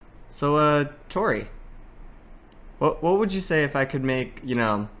So, Tori, what would you say if I could make,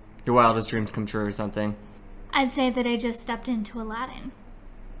 your wildest dreams come true or something? I'd say that I just stepped into Aladdin.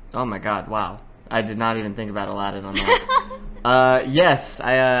 Oh my god, wow. I did not even think about Aladdin on that. Yes,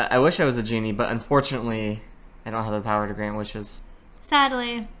 I wish I was a genie, but unfortunately, I don't have the power to grant wishes.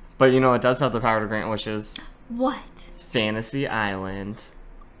 Sadly. But you know what does have the power to grant wishes? What? Fantasy Island.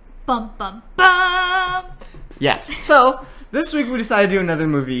 Bum bum bum! Yeah, so this week we decided to do another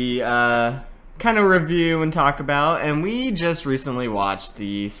movie, kind of review and talk about, and we just recently watched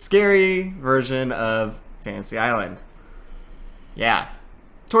the scary version of Fantasy Island. Yeah.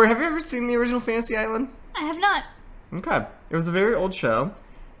 Tori, have you ever seen the original Fantasy Island? I have not. Okay. It was a very old show,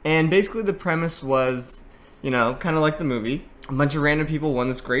 and basically the premise was, kind of like the movie. A bunch of random people won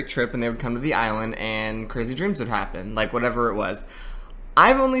this great trip, and they would come to the island, and crazy dreams would happen, like whatever it was.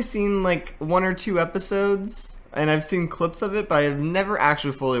 I've only seen like 1 or 2 episodes, and I've seen clips of it, but I've never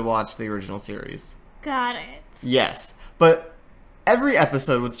actually fully watched the original series. Got it. Yes, but every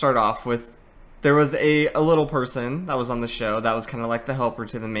episode would start off with there was a little person that was on the show that was kind of like the helper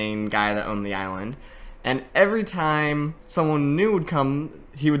to the main guy that owned the island. And every time someone new would come,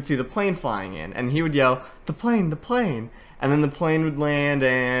 he would see the plane flying in, and he would yell, "The plane, the plane!" And then the plane would land,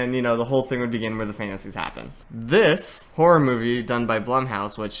 and, the whole thing would begin where the fantasies happen. This horror movie done by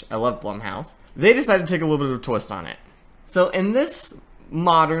Blumhouse, which I love Blumhouse, they decided to take a little bit of a twist on it. So in this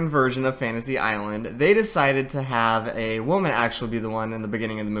modern version of Fantasy Island, they decided to have a woman actually be the one in the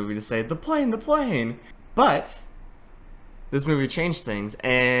beginning of the movie to say, "The plane, the plane!" But this movie changed things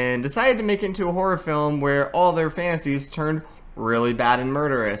and decided to make it into a horror film where all their fantasies turned really bad and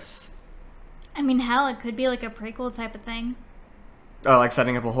murderous. I mean, hell, it could be like a prequel type of thing. Oh, like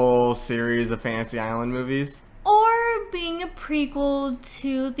setting up a whole series of Fantasy Island movies? Or being a prequel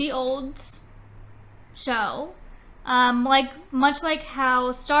to the old show. Much like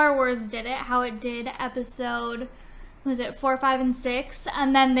how Star Wars did it, how it did episode, 4, 5, and 6,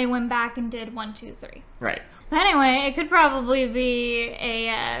 and then they went back and did 1, 2, 3. Right. But anyway, it could probably be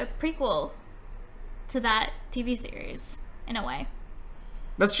a prequel to that TV series, in a way.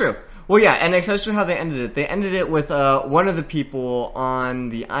 That's true. Well, yeah, and especially how they ended it. They ended it with one of the people on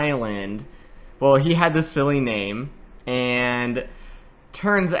the island. Well, he had this silly name, and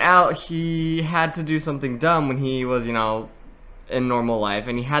turns out he had to do something dumb when he was, in normal life,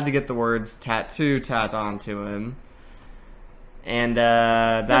 and he had to get the words tattoo tacked onto him. And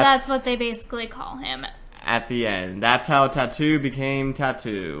so that's what they basically call him. At the end. That's how Tattoo became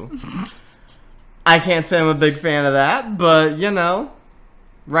Tattoo. I can't say I'm a big fan of that, but,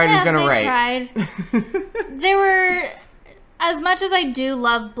 writer's gonna write. Tried. They were, as much as I do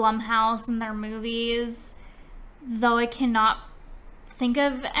love Blumhouse and their movies, though I cannot think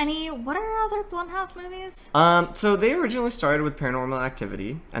of any. What are other Blumhouse movies? So they originally started with Paranormal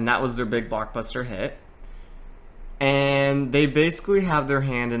Activity, and that was their big blockbuster hit. And they basically have their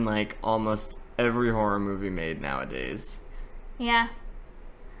hand in, almost every horror movie made nowadays. Yeah.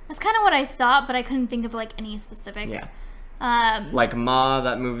 That's kind of what I thought, but I couldn't think of, any specifics. Yeah. Like Ma,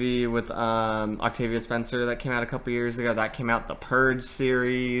 that movie with Octavia Spencer that came out a couple years ago. That came out. The Purge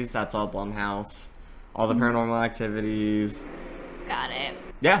series. That's all Blumhouse. All the Paranormal Activities. Got it.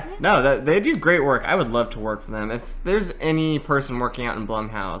 Yeah. No, they do great work. I would love to work for them. If there's any person working out in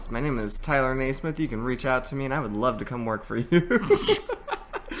Blumhouse, my name is Tyler Naismith. You can reach out to me, and I would love to come work for you.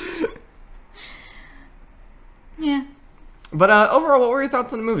 Yeah. But overall, what were your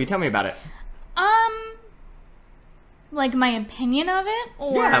thoughts on the movie? Tell me about it. My opinion of it?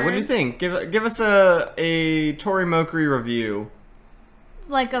 Or Yeah, what'd you think? Give us a Tori Mokri review.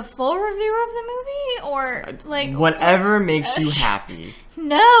 Like a full review of the movie? Or, whatever makes you happy.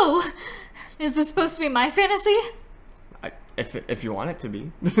 No! Is this supposed to be my fantasy? If you want it to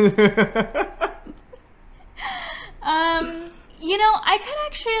be. I could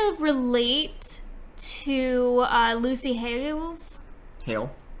actually relate to Lucy Hale's.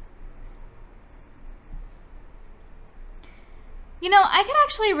 Hale? I could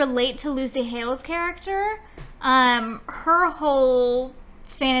actually relate to Lucy Hale's character. Her whole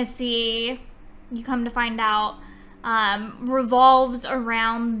fantasy, you come to find out, revolves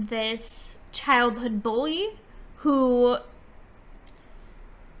around this childhood bully who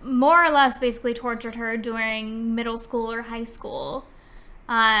more or less basically tortured her during middle school or high school.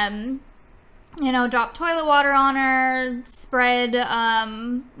 Dropped toilet water on her, spread,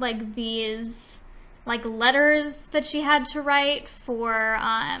 these letters that she had to write for,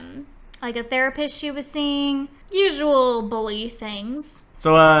 a therapist she was seeing. Usual bully things.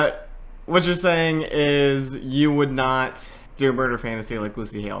 So, what you're saying is you would not do a murder fantasy like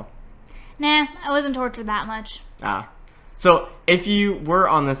Lucy Hale? Nah, I wasn't tortured that much. So, if you were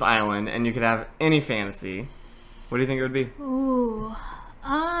on this island and you could have any fantasy, what do you think it would be? Ooh.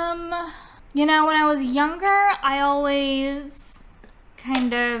 When I was younger, I always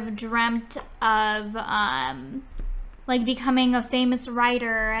kind of dreamt of, becoming a famous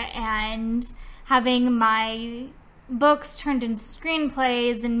writer and having my books turned into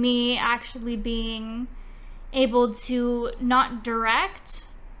screenplays and me actually being able to not direct,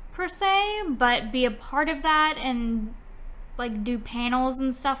 per se, but be a part of that and, do panels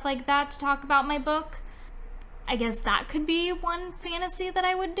and stuff like that to talk about my book. I guess that could be one fantasy that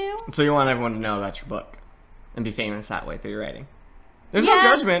I would do. So you want everyone to know about your book and be famous that way through your writing. There's no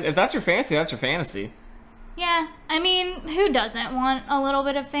judgment. If that's your fantasy, that's your fantasy. Yeah, I mean, who doesn't want a little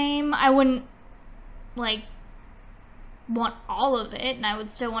bit of fame? I wouldn't, want all of it, and I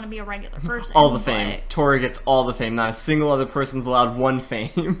would still want to be a regular person. All the fame. Tori gets all the fame. Not a single other person's allowed one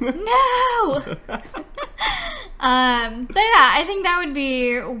fame. No! But yeah, I think that would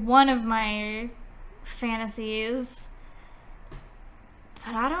be one of my fantasies.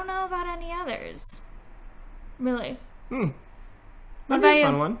 But I don't know about any others. Really. That'd be a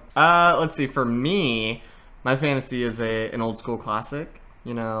fun one. Let's see. For me, my fantasy is an old school classic.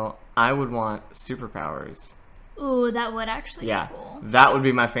 I would want superpowers. Ooh, that would actually be cool. That would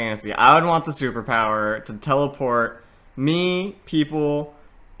be my fantasy. I would want the superpower to teleport me, people,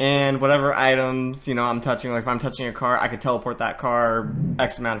 and whatever items, I'm touching. Like, if I'm touching a car, I could teleport that car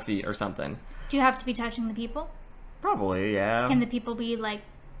X amount of feet or something. Do you have to be touching the people? Probably, yeah. Can the people be,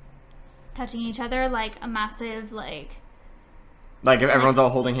 touching each other, a massive, Like if everyone's all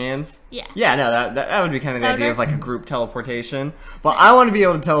holding hands? Yeah. Yeah, no, that would be kind of the idea of, a group teleportation. But I want to be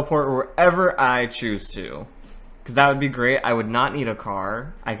able to teleport wherever I choose to. Because that would be great. I would not need a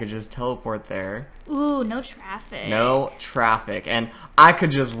car. I could just teleport there. Ooh, no traffic. No traffic. And I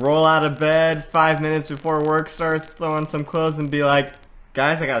could just roll out of bed 5 minutes before work starts, throw on some clothes, and be like,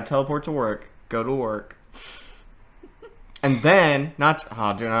 guys, I gotta teleport to work. Go to work. And then,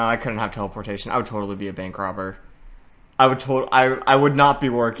 I couldn't have teleportation. I would totally be a bank robber. I would not be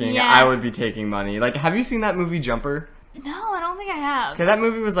working. Yeah. I would be taking money. Have you seen that movie Jumper? No, I don't think I have. Okay, that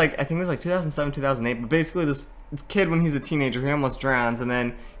movie was I think it was 2007, 2008, but basically this kid, when he's a teenager, he almost drowns, and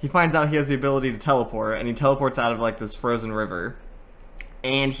then he finds out he has the ability to teleport, and he teleports out of this frozen river.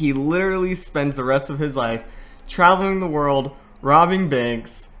 And he literally spends the rest of his life traveling the world, robbing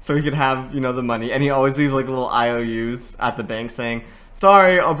banks, so he could have, the money. And he always leaves little IOUs at the bank saying,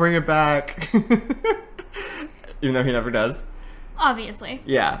 sorry, I'll bring it back. Even though he never does. Obviously.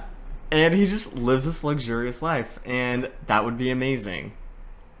 Yeah. And he just lives this luxurious life, and that would be amazing.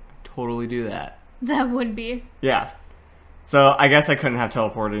 Totally do that. That would be. Yeah. So I guess I couldn't have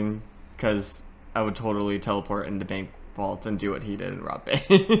teleporting, because I would totally teleport into bank vaults and do what he did and rob banks.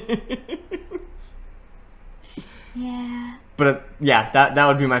 Yeah. But that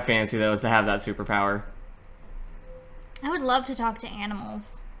would be my fantasy, though, is to have that superpower. I would love to talk to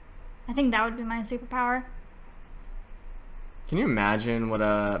animals. I think that would be my superpower. Can you imagine what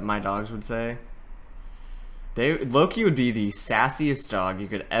my dogs would say? Loki would be the sassiest dog you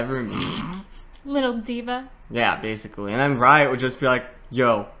could ever meet. Little diva. Yeah, basically. And then Riot would just be like,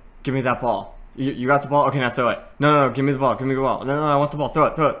 yo, give me that ball. You got the ball? Okay, now throw it. No, give me the ball. Give me the ball. No, I want the ball. Throw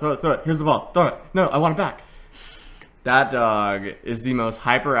it. Here's the ball. Throw it. No, I want it back. That dog is the most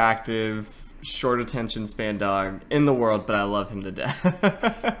hyperactive, short attention span dog in the world, but I love him to death.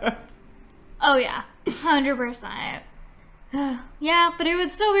 Oh, yeah. 100%. Yeah, but it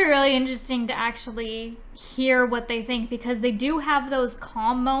would still be really interesting to actually hear what they think, because they do have those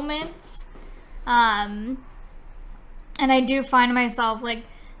calm moments. And I do find myself,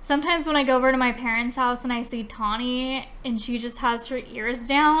 sometimes when I go over to my parents' house and I see Tawny and she just has her ears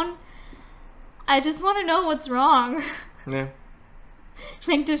down, I just want to know what's wrong. Yeah.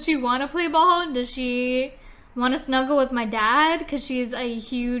 Does she want to play ball? Does she want to snuggle with my dad because she's a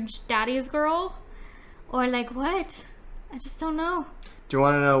huge daddy's girl? Or, what? I just don't know. Do you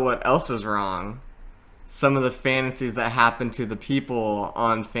want to know what else is wrong? Some of the fantasies that happen to the people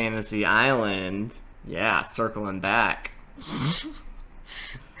on Fantasy Island. Yeah, circling back. Who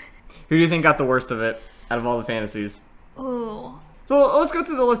do you think got the worst of it out of all the fantasies? Ooh. So let's go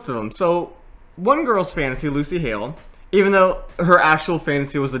through the list of them. So, one girl's fantasy, Lucy Hale, even though her actual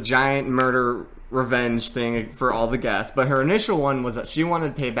fantasy was a giant murder revenge thing for all the guests, but her initial one was that she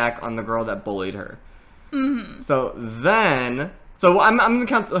wanted payback on the girl that bullied her. Mm-hmm. So I'm gonna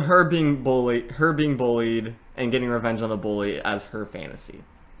count her being bullied and getting revenge on the bully as her fantasy.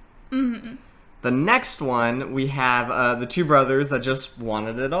 Mm-hmm. The next one, we have the two brothers that just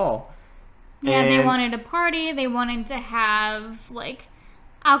wanted it all. Yeah, they wanted a party. They wanted to have,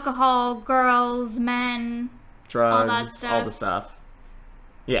 alcohol, girls, men. drugs, all the stuff.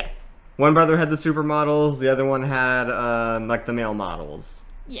 Yeah. One brother had the supermodels, the other one had, like, the male models.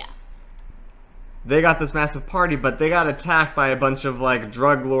 Yeah. They got this massive party, but they got attacked by a bunch of, like,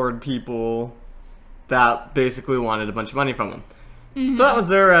 drug lord people that basically wanted a bunch of money from them. Mm-hmm. So that was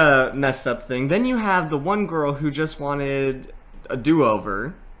their messed up thing. Then you have the one girl who just wanted a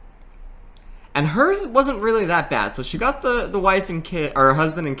do-over. And hers wasn't really that bad. So she got the wife and kid, or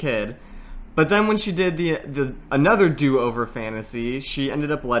husband and kid. But then when she did the another do-over fantasy, she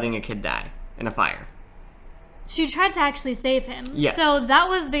ended up letting a kid die in a fire. She tried to actually save him. Yes. So that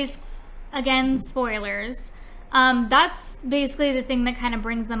was again, spoilers. That's basically the thing that kind of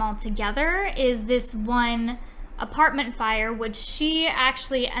brings them all together, is this one apartment fire, which she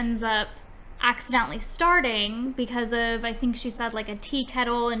actually ends up accidentally starting because of, I think she said, like, a tea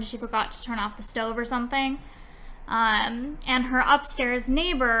kettle, and she forgot to turn off the stove or something. And her upstairs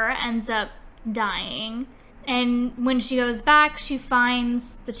neighbor ends up dying. And when she goes back, she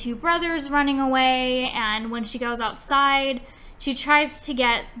finds the two brothers running away, and when she goes outside, she tries to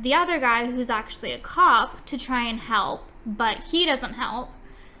get the other guy, who's actually a cop, to try and help, but he doesn't help.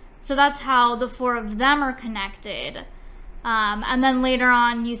 So that's how the four of them are connected. And then later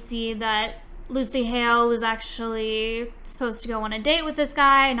on, you see that Lucy Hale was actually supposed to go on a date with this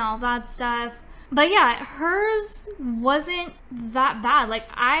guy and all that stuff. But yeah, hers wasn't that bad. Like,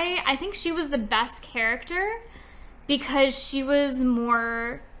 I think she was the best character because she was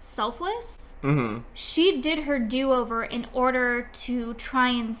more selfless. Mm-hmm. She did her do-over in order to try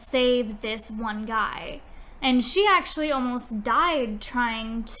and save this one guy. And she actually almost died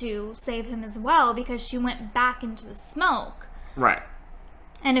trying to save him as well because she went back into the smoke. Right.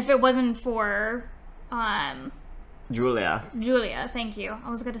 And if it wasn't for... Julia, thank you. I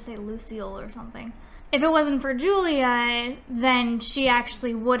was going to say Lucille or something. If it wasn't for Julia, then she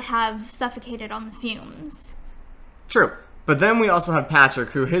actually would have suffocated on the fumes. True. But then we also have Patrick,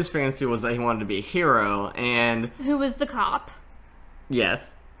 who his fantasy was that he wanted to be a hero, and... Who was the cop.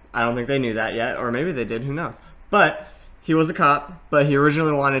 Yes. I don't think they knew that yet, or maybe they did, who knows. But he was a cop, but he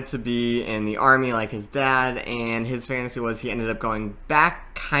originally wanted to be in the army like his dad, and his fantasy was he ended up going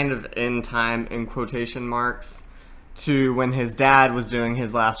back kind of in time, in quotation marks, to when his dad was doing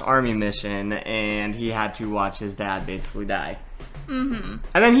his last army mission, and he had to watch his dad basically die. Mm-hmm.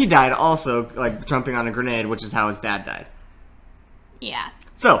 And then he died also, like, jumping on a grenade, which is how his dad died. Yeah.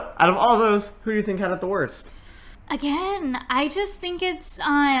 So, out of all those, who do you think had it the worst? Again, I just think it's,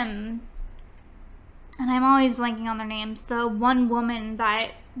 and I'm always blanking on their names, the one woman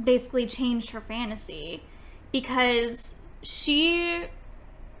that basically changed her fantasy. Because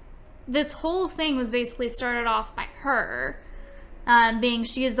this whole thing was basically started off by her, being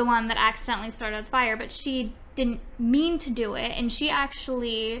she is the one that accidentally started the fire, but she didn't mean to do it, and she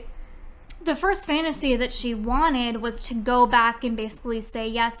actually... The first fantasy that she wanted was to go back and basically say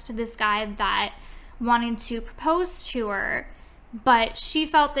yes to this guy that wanted to propose to her, but she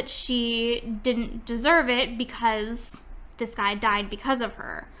felt that she didn't deserve it because this guy died because of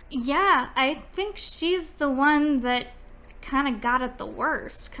her. Yeah, I think she's the one that kind of got it the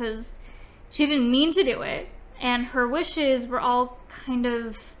worst, because she didn't mean to do it, and her wishes were all kind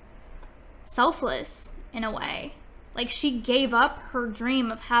of selfless in a way. Like, she gave up her dream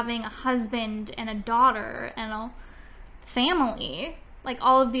of having a husband and a daughter and a family, like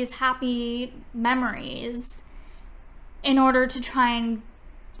all of these happy memories, in order to try and,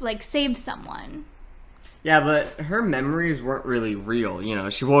 like, save someone. Yeah, but her memories weren't really real, you know.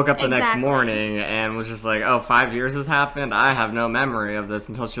 She woke up the next morning and was just like, oh, 5 years has happened? I have no memory of this,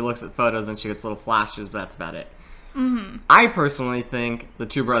 until she looks at photos and she gets little flashes, but that's about it. Mm-hmm. I personally think the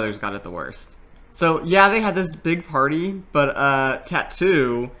two brothers got it the worst. So, yeah, they had this big party, but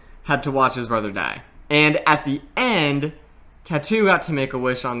Tattoo had to watch his brother die. And at the end, Tattoo got to make a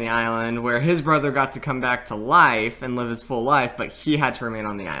wish on the island where his brother got to come back to life and live his full life, but he had to remain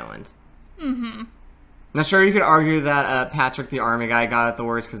on the island. Mm-hmm. Now, sure, you could argue that Patrick, the army guy, got it the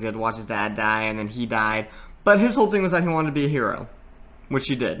worst because he had to watch his dad die, and then he died. But his whole thing was that he wanted to be a hero, which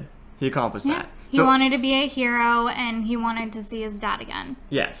he did. He accomplished that. He wanted to be a hero, and he wanted to see his dad again.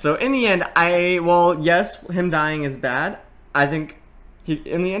 Yeah, so in the end, yes, him dying is bad. I think,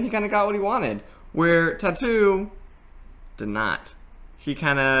 in the end, he kind of got what he wanted. Where Tattoo did not. He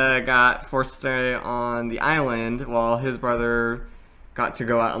kind of got forced to stay on the island while his brother got to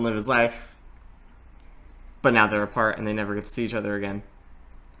go out and live his life. But now they're apart, and they never get to see each other again.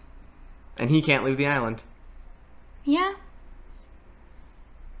 And he can't leave the island. Yeah.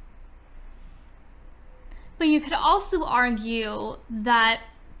 But you could also argue that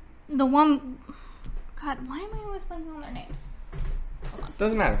the one... God, why am I always blanking on their names? Hold on.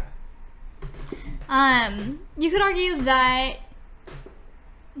 Doesn't matter. You could argue that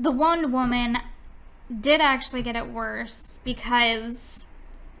the Wonder Woman did actually get it worse because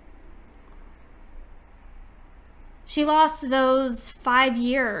she lost those 5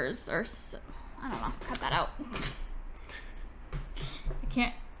 years or so. I don't know. Cut that out.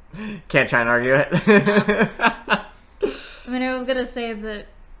 I Can't try and argue it. I mean, I was gonna say that,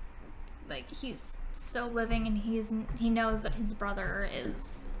 like, he's still living and he knows that his brother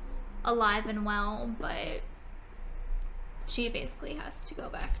is alive and well, but she basically has to go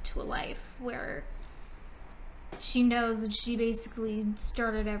back to a life where she knows that she basically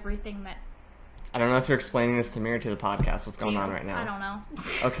started everything that... I don't know if you're explaining this to me or to the podcast. What's going on right now? I don't know.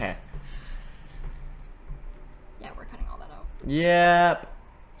 Okay. Yeah, we're cutting all that out. Yep.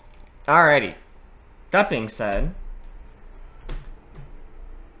 Alrighty. That being said,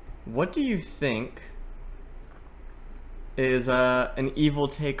 what do you think is an evil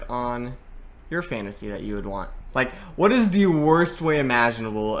take on your fantasy that you would want? Like, what is the worst way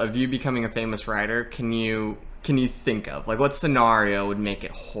imaginable of you becoming a famous writer can you think of? Like, what scenario would make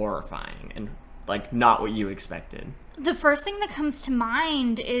it horrifying and, like, not what you expected? The first thing that comes to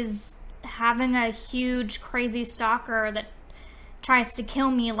mind is having a huge, crazy stalker that tries to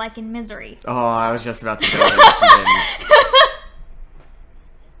kill me, like in Misery. Oh, I was just about to go there if you didn't.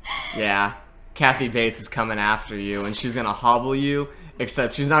 Yeah. Kathy Bates is coming after you, and she's gonna hobble you,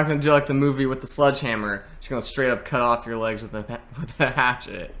 except she's not gonna do like the movie with the sledgehammer. She's gonna straight up cut off your legs with a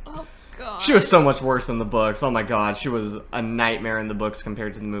hatchet. Oh, God. She was so much worse in the books. Oh my God, she was a nightmare in the books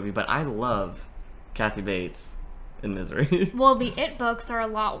compared to the movie, but I love Kathy Bates in Misery. Well, the It books are a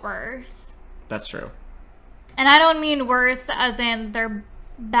lot worse. That's true. And I don't mean worse as in they're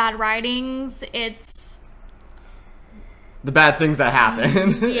bad writings. It's... The bad things that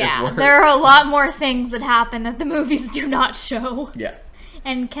happen. Yeah, there are a lot more things that happen that the movies do not show. Yes.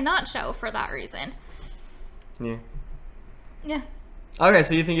 And cannot show for that reason. Yeah. Yeah. Okay,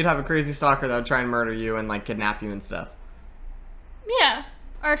 so you think you'd have a crazy stalker that would try and murder you and, like, kidnap you and stuff? Yeah.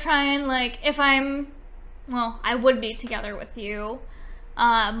 Or try and, like, if I'm... Well, I would be together with you.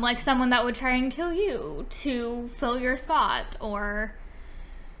 Like someone that would try and kill you to fill your spot, or...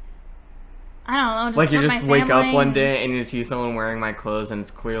 I don't know, just like you with just my wake up family one day and you see someone wearing my clothes and it's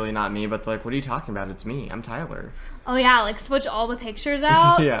clearly not me, but they're like, what are you talking about? It's me. I'm Tyler. Oh yeah, like switch all the pictures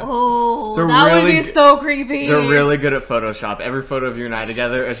out? Yeah. Oh, They're that would really be so creepy. They're really good at Photoshop. Every photo of you and I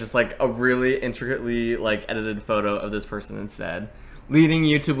together is just like a really intricately like edited photo of this person instead, leading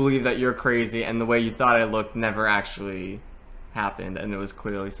you to believe that you're crazy and the way you thought I looked never actually happened and it was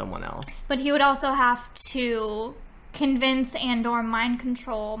clearly someone else. But he would also have to convince and or mind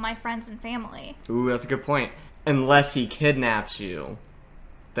control my friends and family. Ooh, that's a good point. Unless he kidnaps you,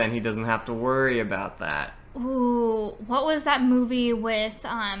 then he doesn't have to worry about that. Ooh, what was that movie with,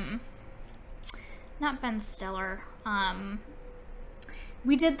 not Ben Stiller,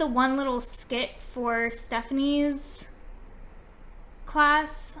 we did the one little skit for Stephanie's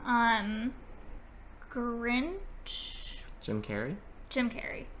class, Grinch? Jim Carrey? Jim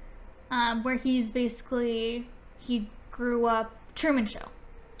Carrey. Where he's basically, he grew up, Truman Show.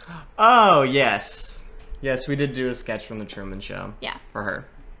 Oh, yes. Yes, we did do a sketch from the Truman Show. Yeah. For her.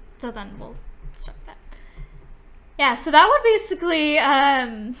 So then we'll start that. Yeah, so that would basically,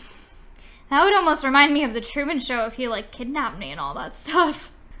 that would almost remind me of the Truman Show if he, like, kidnapped me and all that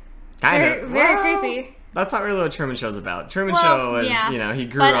stuff. Kind of. Very creepy. That's not really what Truman Show's about. Truman Show is, yeah, you know, he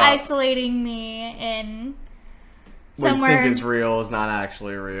grew but up. isolating me in somewhere. What you think is real is not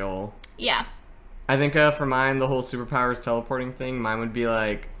actually real. Yeah. I think for mine, the whole superpowers teleporting thing, mine would be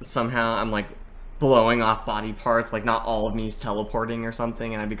like, somehow I'm like blowing off body parts, like not all of me's teleporting or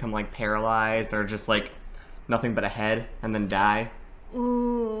something, and I become like paralyzed or just like nothing but a head and then die.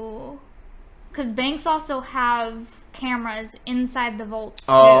 Ooh. Because banks also have cameras inside the vaults,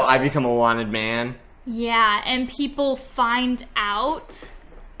 too. Oh, I become a wanted man. Yeah, and people find out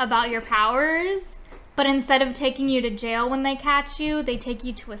about your powers, but instead of taking you to jail when they catch you, they take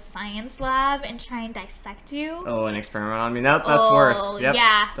you to a science lab and try and dissect you. Oh, an experiment on me. That's worse. Yep,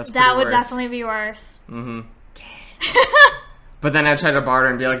 yeah, that's that would worse. definitely be worse. Mm-hmm. But then I try to barter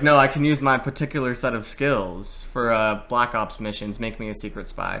and be like, no, I can use my particular set of skills for Black Ops missions. Make me a secret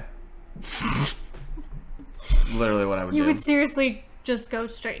spy. Literally what I would do. You would seriously just go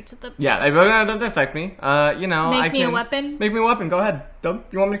straight to the... Yeah, don't dissect me. You know, Make me a weapon? Make me a weapon. Go ahead.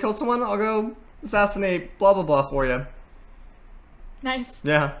 You want me to kill someone? I'll go assassinate blah, blah, blah for you. Nice.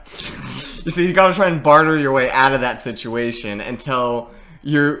 Yeah. You see, you gotta try and barter your way out of that situation until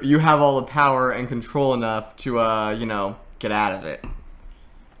you have all the power and control enough to, you know, get out of it.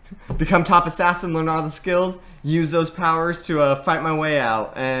 become top assassin, learn all the skills, use those powers to fight my way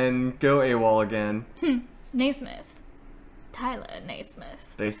out and go AWOL again. Naismith. Tyler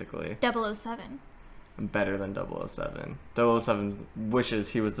Naismith. Basically. 007. I'm better than 007. 007 wishes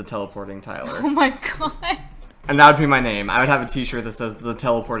he was the teleporting Tyler. Oh my god. And that would be my name. I would have a t-shirt that says the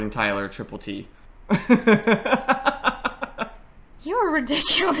teleporting Tyler, triple T. You're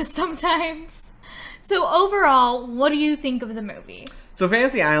ridiculous sometimes. So overall, what do you think of the movie? So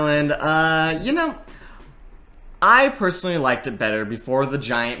Fantasy Island, I personally liked it better before the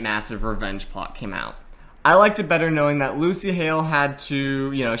giant, massive revenge plot came out. I liked it better knowing that Lucy Hale had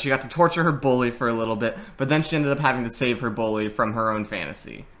to, she got to torture her bully for a little bit, but then she ended up having to save her bully from her own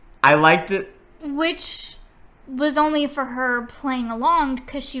fantasy. I liked it. Which was only for her playing along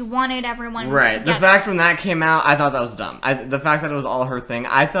because she wanted everyone right. together. The fact when that came out, I thought that was dumb. The fact that it was all her thing,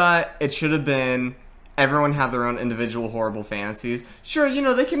 I thought it should have been everyone have their own individual horrible fantasies. Sure,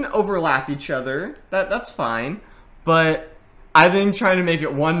 they can overlap each other. That's fine. But I think trying to make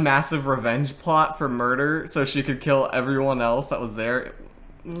it one massive revenge plot for murder so she could kill everyone else that was there, it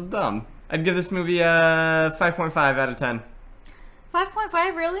was dumb. I'd give this movie a 5.5 out of 10.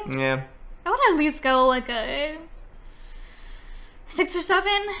 5.5, really? Yeah. I would at least go like a 6 or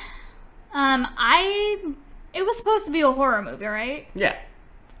 7. It was supposed to be a horror movie, right? Yeah.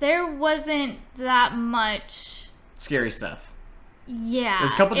 There wasn't that much scary stuff. Yeah.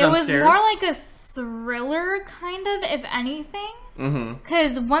 There's a couple jump scares. scares. More like a thriller, kind of, if anything. Mm-hmm.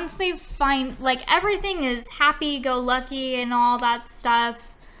 Because once they find, everything is happy-go-lucky and all that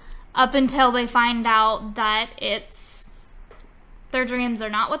stuff up until they find out that their dreams are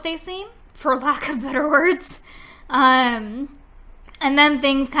not what they seem, for lack of better words. And then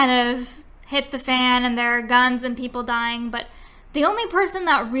things kind of hit the fan and there are guns and people dying, but the only person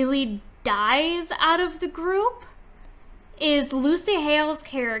that really dies out of the group is Lucy Hale's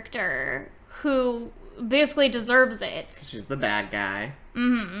character, who basically deserves it. She's the bad guy.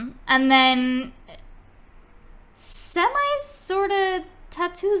 Mm-hmm. And then sort of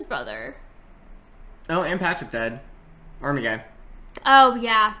Tattoo's brother. Oh, and Patrick died. Army guy. Oh,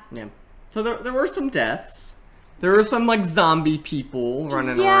 yeah. Yeah. So there were some deaths. There were some, zombie people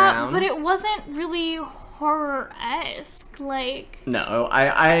running around. Yeah, but it wasn't really horror-esque. No,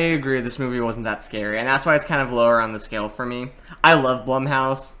 I agree this movie wasn't that scary, and that's why it's kind of lower on the scale for me. I love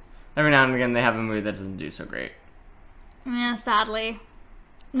Blumhouse. Every now and again, they have a movie that doesn't do so great. Yeah, sadly.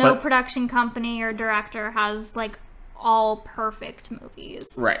 No But- production company or director has, all perfect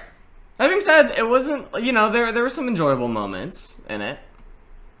movies. Right. That being said, it wasn't, there were some enjoyable moments in it.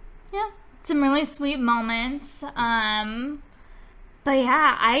 Yeah, some really sweet moments. But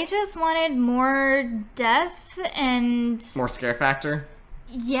yeah, I just wanted more death and... More scare factor.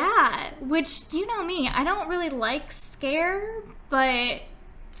 Yeah, which, you know me, I don't really like scare, but...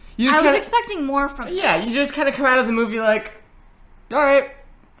 You just I was kinda- expecting more from this. Yeah, you just kind of come out of the movie alright,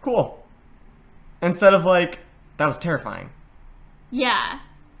 cool. Instead of that was terrifying. Yeah.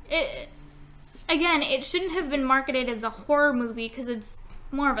 Again, it shouldn't have been marketed as a horror movie because it's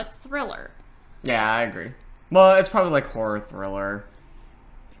more of a thriller. Yeah, I agree. Well, it's probably horror thriller.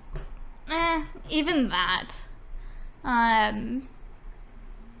 Even that. Hell,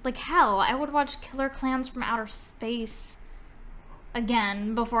 I would watch Killer Clowns from Outer Space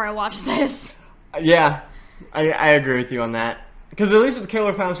again before I watch this. Yeah, I agree with you on that. Because at least with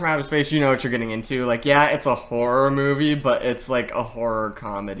Killer Clowns from Outer Space, you know what you're getting into. Yeah, it's a horror movie, but it's a horror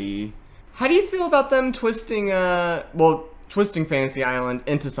comedy. How do you feel about them twisting Fantasy Island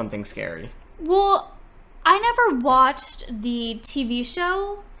into something scary? Well, I never watched the TV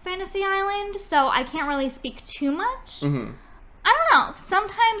show Fantasy Island, so I can't really speak too much. Mm-hmm. I don't know.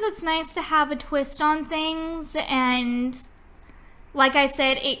 Sometimes it's nice to have a twist on things, and like I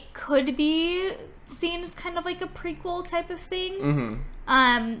said, it could be seen as kind of a prequel type of thing.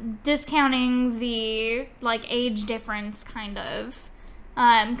 Mm-hmm. Discounting the age difference kind of.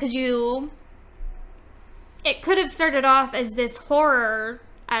 Because it could have started off as this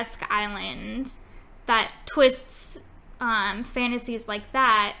horror-esque island that twists fantasies like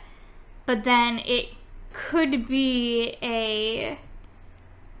that, but then it could be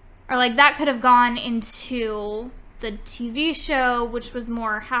that could have gone into the TV show, which was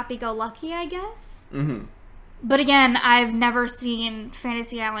more happy-go-lucky, I guess. Mm-hmm. But again, I've never seen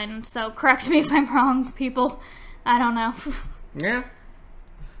Fantasy Island, so correct me if I'm wrong, people. I don't know. Yeah.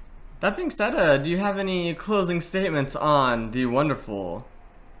 That being said, do you have any closing statements on the wonderful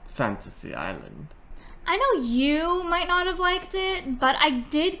Fantasy Island? I know you might not have liked it, but I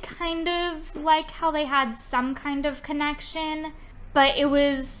did kind of like how they had some kind of connection, but it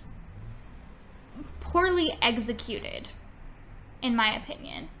was poorly executed, in my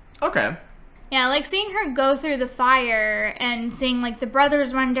opinion. Okay. Yeah, like seeing her go through the fire and seeing like the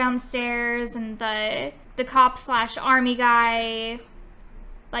brothers run downstairs and the cop / army guy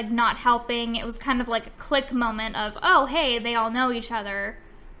like not helping. It was kind of like a click moment of, oh, hey, they all know each other,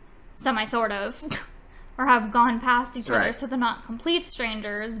 sort of, or have gone past each other, Right. so they're not complete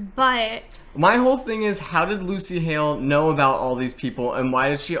strangers. But My whole thing is, how did Lucy Hale know about all these people, and why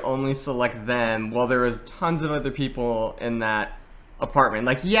did she only select them while there was tons of other people in that apartment?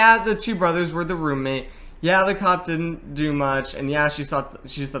 Like, yeah, the two brothers were the roommate. Yeah, the cop didn't do much, and yeah, she set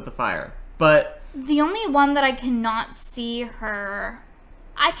the fire. But the only one that I cannot see her,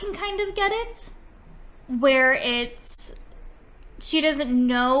 I can kind of get it, where it's, she doesn't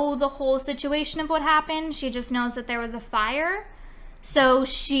know the whole situation of what happened. She just knows that there was a fire. So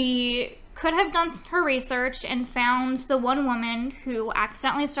she could have done her research and found the one woman who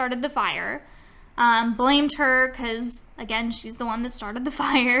accidentally started the fire, blamed her because, again, she's the one that started the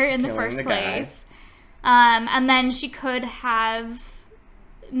fire in the Killing first the guy. place. And then she could have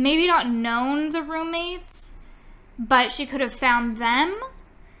maybe not known the roommates, but she could have found them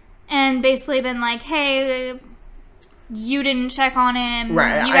and basically been like, hey, you didn't check on him.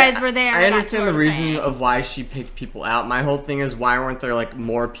 right, You guys were there. I that understand sort the of reason thing. of why she picked people out. My whole thing is, why weren't there like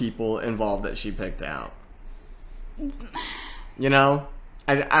more people involved that she picked out? You know,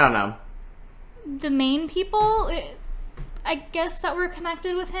 I don't know. The main people, I guess, that were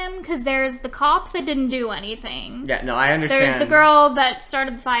connected with him, because there's the cop that didn't do anything. Yeah, no, I understand. There's the girl that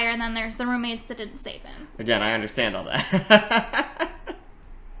started the fire, and then there's the roommates that didn't save him. Again, I understand all that.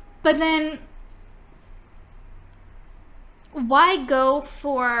 But then, why go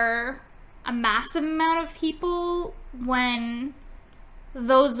for a massive amount of people when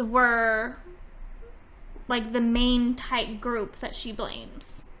those were, like, the main tight group that she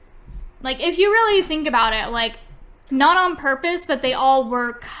blames? Like, if you really think about it, like, not on purpose, but they all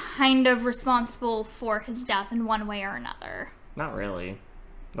were kind of responsible for his death in one way or another. Not really.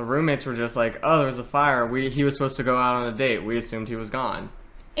 The roommates were just like, oh, there was a fire. He was supposed to go out on a date. We assumed he was gone.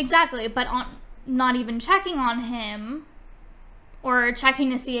 Exactly, but not even checking on him or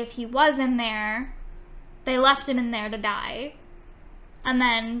checking to see if he was in there. They left him in there to die. And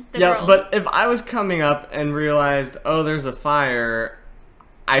then the girl... but if I was coming up and realized, oh, there's a fire,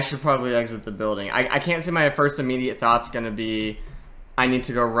 I should probably exit the building. I can't say my first immediate thought's going to be, I need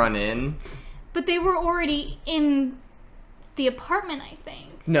to go run in. But they were already in the apartment, I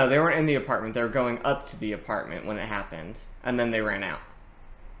think. No, they weren't in the apartment. They were going up to the apartment when it happened. And then they ran out.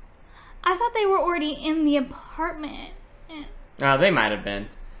 I thought they were already in the apartment. They might have been.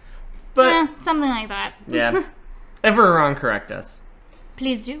 But, Something like that. yeah. If we're wrong, correct us.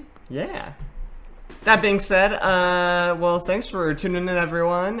 Please do. Yeah. That being said, well, thanks for tuning in,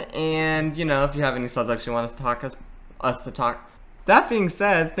 everyone. And, you know, if you have any subjects you want us to talk. That being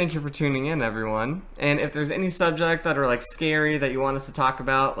said, thank you for tuning in, everyone. And if there's any subject that are, like, scary that you want us to talk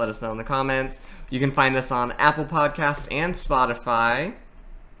about, let us know in the comments. You can find us on Apple Podcasts and Spotify.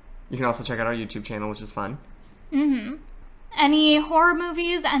 You can also check out our YouTube channel, which is fun. Mm-hmm. Any horror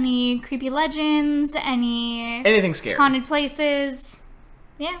movies, any creepy legends, any Anything scary. haunted places.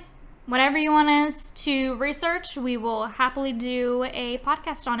 Yeah. Whatever you want us to research, we will happily do a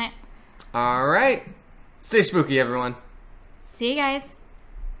podcast on it. All right. Stay spooky, everyone. See you guys.